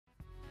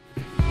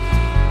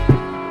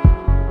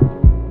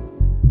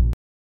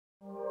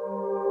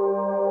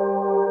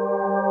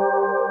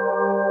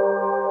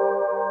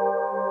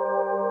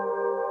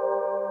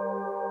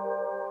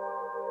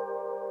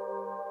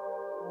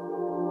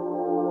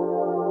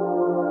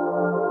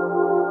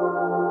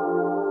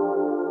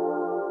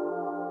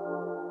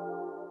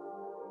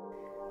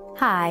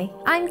Hi,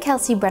 I'm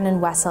Kelsey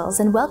Brennan-Wessels,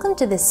 and welcome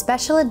to this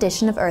special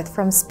edition of Earth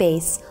from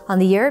Space on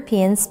the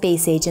European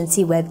Space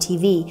Agency Web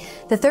TV.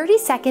 The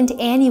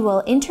 32nd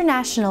Annual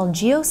International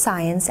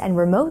Geoscience and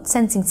Remote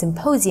Sensing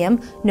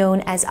Symposium,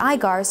 known as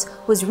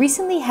IGARS, was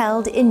recently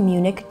held in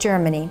Munich,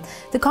 Germany.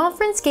 The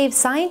conference gave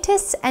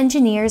scientists,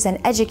 engineers, and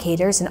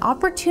educators an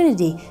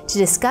opportunity to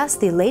discuss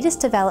the latest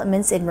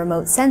developments in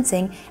remote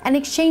sensing and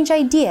exchange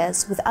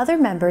ideas with other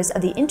members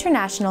of the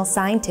international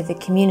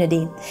scientific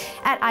community.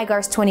 At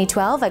IGARS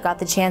 2012, I got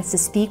the chance to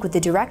speak with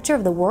the director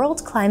of the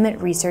World Climate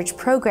Research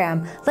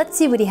Program. Let's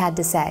see what he had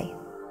to say.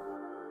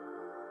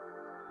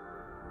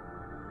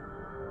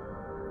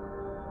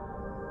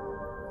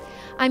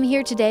 I'm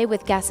here today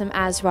with Ghassem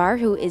Asrar,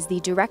 who is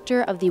the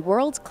director of the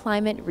World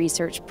Climate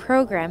Research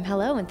Program.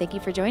 Hello, and thank you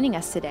for joining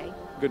us today.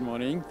 Good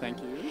morning, thank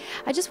you.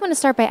 I just want to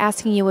start by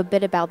asking you a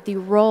bit about the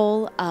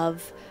role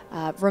of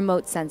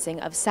remote sensing,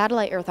 of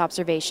satellite Earth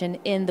observation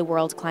in the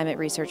World Climate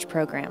Research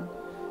Program.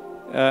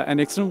 An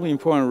extremely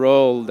important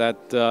role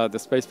that the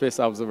space-based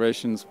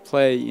observations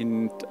play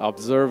in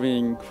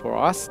observing for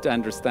us to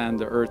understand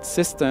the Earth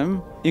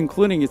system,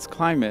 including its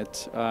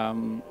climate.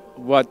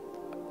 What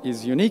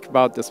is unique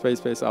about the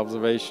space-based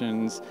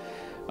observations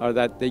are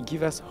that they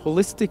give us a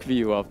holistic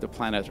view of the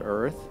planet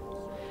Earth,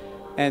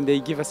 and they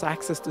give us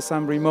access to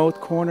some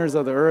remote corners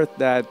of the Earth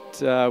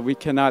that we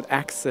cannot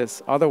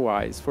access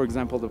otherwise, for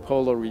example, the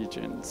polar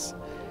regions.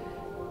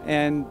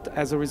 And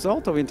as a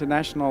result of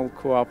international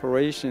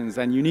cooperations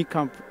and unique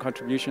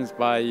contributions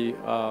by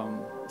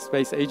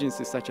space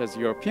agencies such as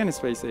European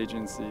space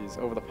agencies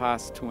over the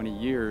past 20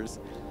 years,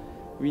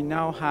 we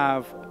now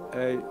have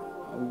a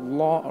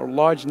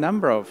large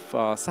number of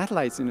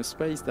satellites in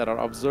space that are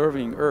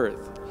observing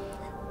Earth.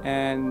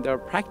 And they're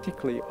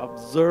practically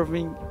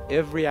observing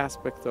every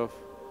aspect of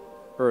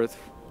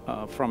Earth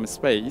from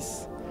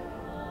space.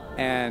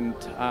 And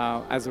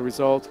as a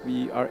result,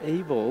 we are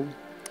able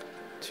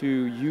to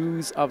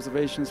use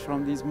observations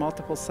from these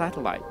multiple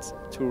satellites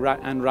to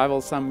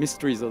unravel some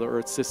mysteries of the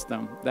Earth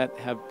system that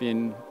have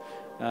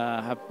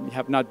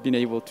not been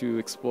able to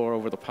explore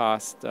over the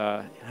past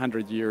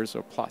 100 years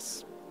or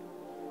plus.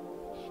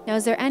 Now,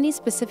 is there any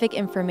specific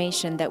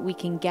information that we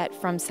can get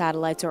from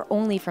satellites or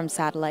only from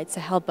satellites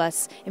to help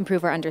us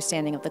improve our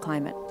understanding of the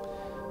climate?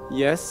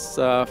 Yes,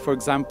 for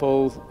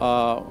example,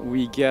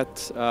 we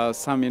get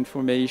some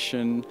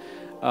information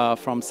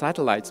from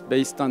satellites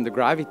based on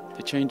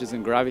the changes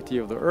in gravity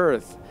of the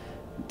Earth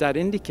that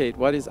indicate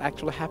what is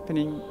actually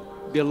happening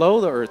below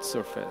the Earth's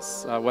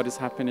surface, what is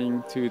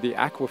happening to the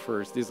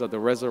aquifers. These are the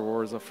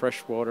reservoirs of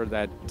fresh water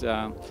that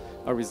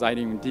are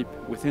residing deep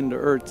within the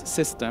Earth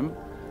system.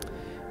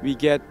 We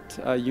get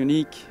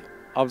unique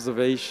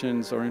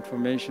observations or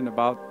information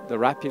about the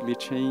rapidly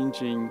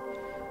changing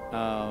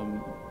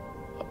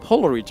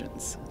polar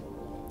regions.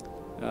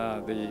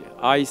 The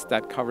ice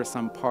that covers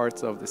some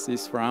parts of the sea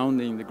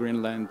surrounding the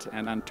Greenland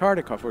and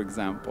Antarctica, for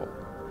example.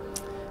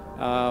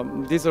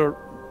 These are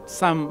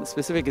some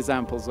specific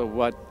examples of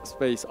what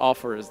space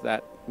offers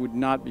that would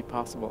not be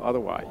possible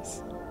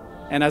otherwise.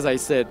 And as I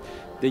said,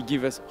 they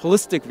give us a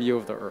holistic view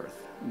of the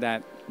Earth,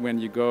 that when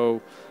you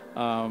go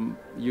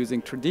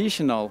using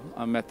traditional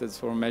methods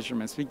for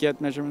measurements, we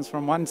get measurements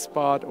from one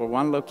spot or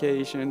one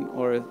location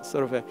or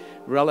sort of a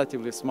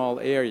relatively small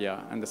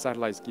area, and the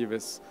satellites give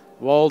us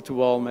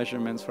wall-to-wall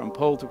measurements from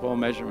pole-to-pole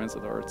measurements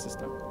of the Earth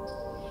system.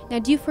 Now,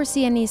 do you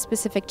foresee any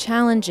specific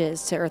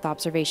challenges to Earth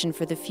observation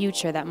for the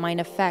future that might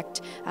affect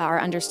our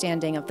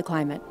understanding of the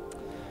climate?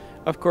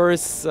 Of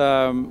course,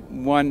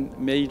 one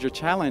major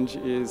challenge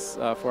is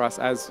for us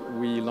as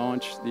we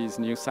launch these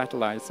new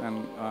satellites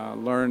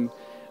and learn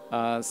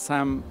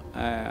some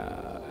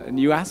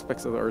new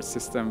aspects of the Earth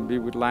system. We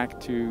would like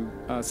to,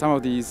 some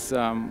of these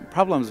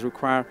problems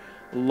require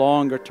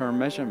longer-term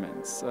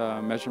measurements,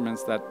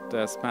 measurements that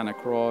span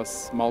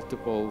across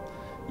multiple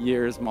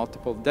years,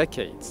 multiple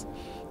decades.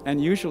 And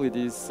usually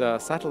these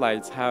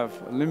satellites have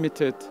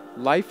limited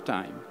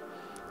lifetime.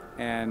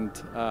 And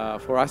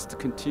for us to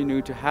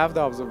continue to have the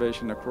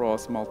observation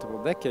across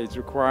multiple decades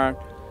require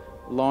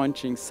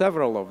launching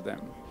several of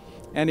them.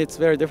 And it's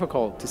very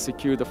difficult to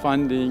secure the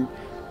funding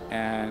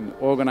and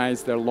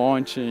organize their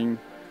launching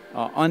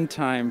on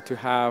time to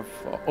have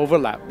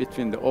overlap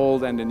between the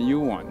old and the new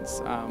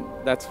ones.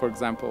 That's, for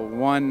example,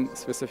 one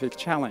specific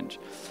challenge.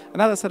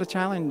 Another set of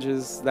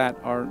challenges that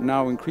are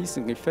now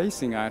increasingly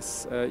facing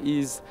us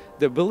is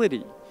the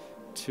ability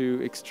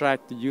to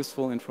extract the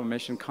useful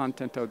information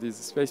content of these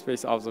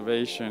space-based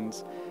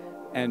observations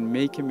and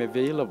make them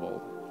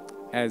available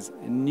as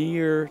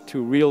near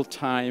to real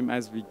time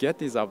as we get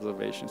these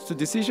observations to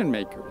decision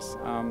makers.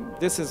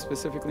 This is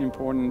specifically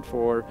important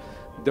for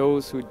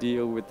those who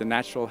deal with the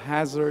natural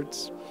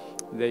hazards.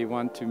 They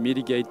want to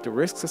mitigate the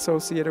risks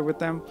associated with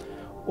them,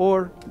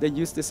 or they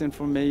use this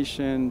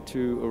information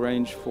to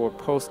arrange for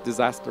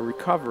post-disaster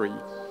recovery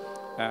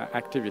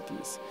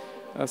activities.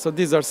 So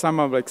these are some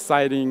of the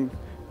exciting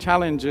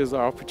challenges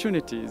or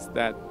opportunities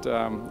that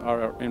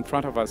are in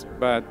front of us,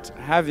 but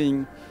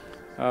having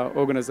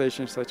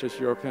organizations such as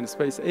European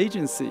Space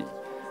Agency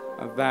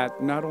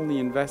that not only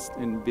invest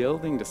in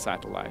building the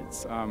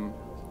satellites,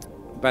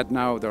 but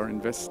now they're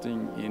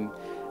investing in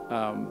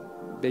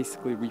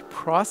basically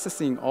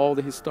reprocessing all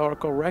the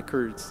historical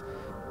records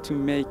to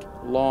make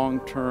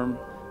long-term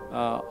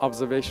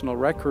observational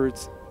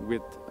records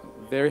with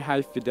very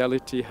high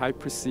fidelity, high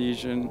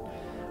precision,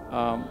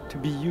 to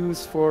be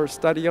used for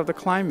study of the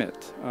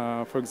climate.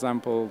 For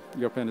example,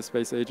 European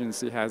Space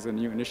Agency has a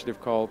new initiative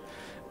called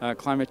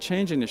Climate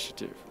Change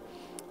Initiative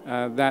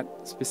that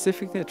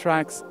specifically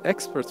attracts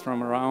experts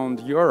from around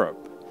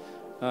Europe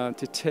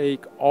to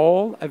take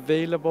all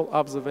available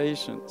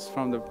observations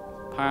from the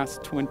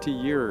past 20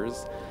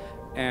 years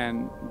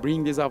and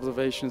bring these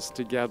observations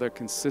together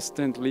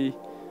consistently,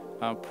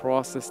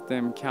 process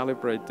them,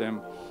 calibrate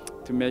them,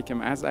 to make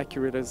them as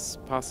accurate as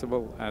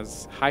possible,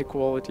 as high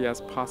quality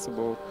as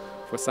possible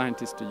for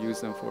scientists to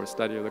use them for a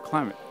study of the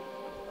climate.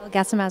 Well,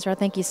 Ghassem Asrar,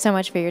 thank you so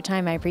much for your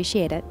time. I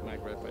appreciate it. My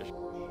great pleasure.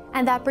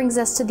 And that brings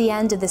us to the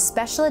end of this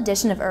special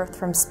edition of Earth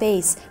from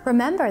Space.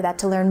 Remember that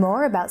to learn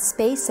more about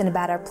space and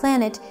about our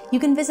planet, you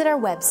can visit our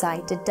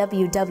website at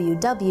www.esa.int.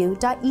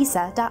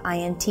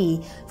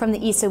 From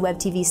the ESA Web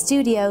TV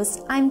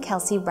studios, I'm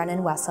Kelsey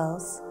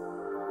Brennan-Wessels.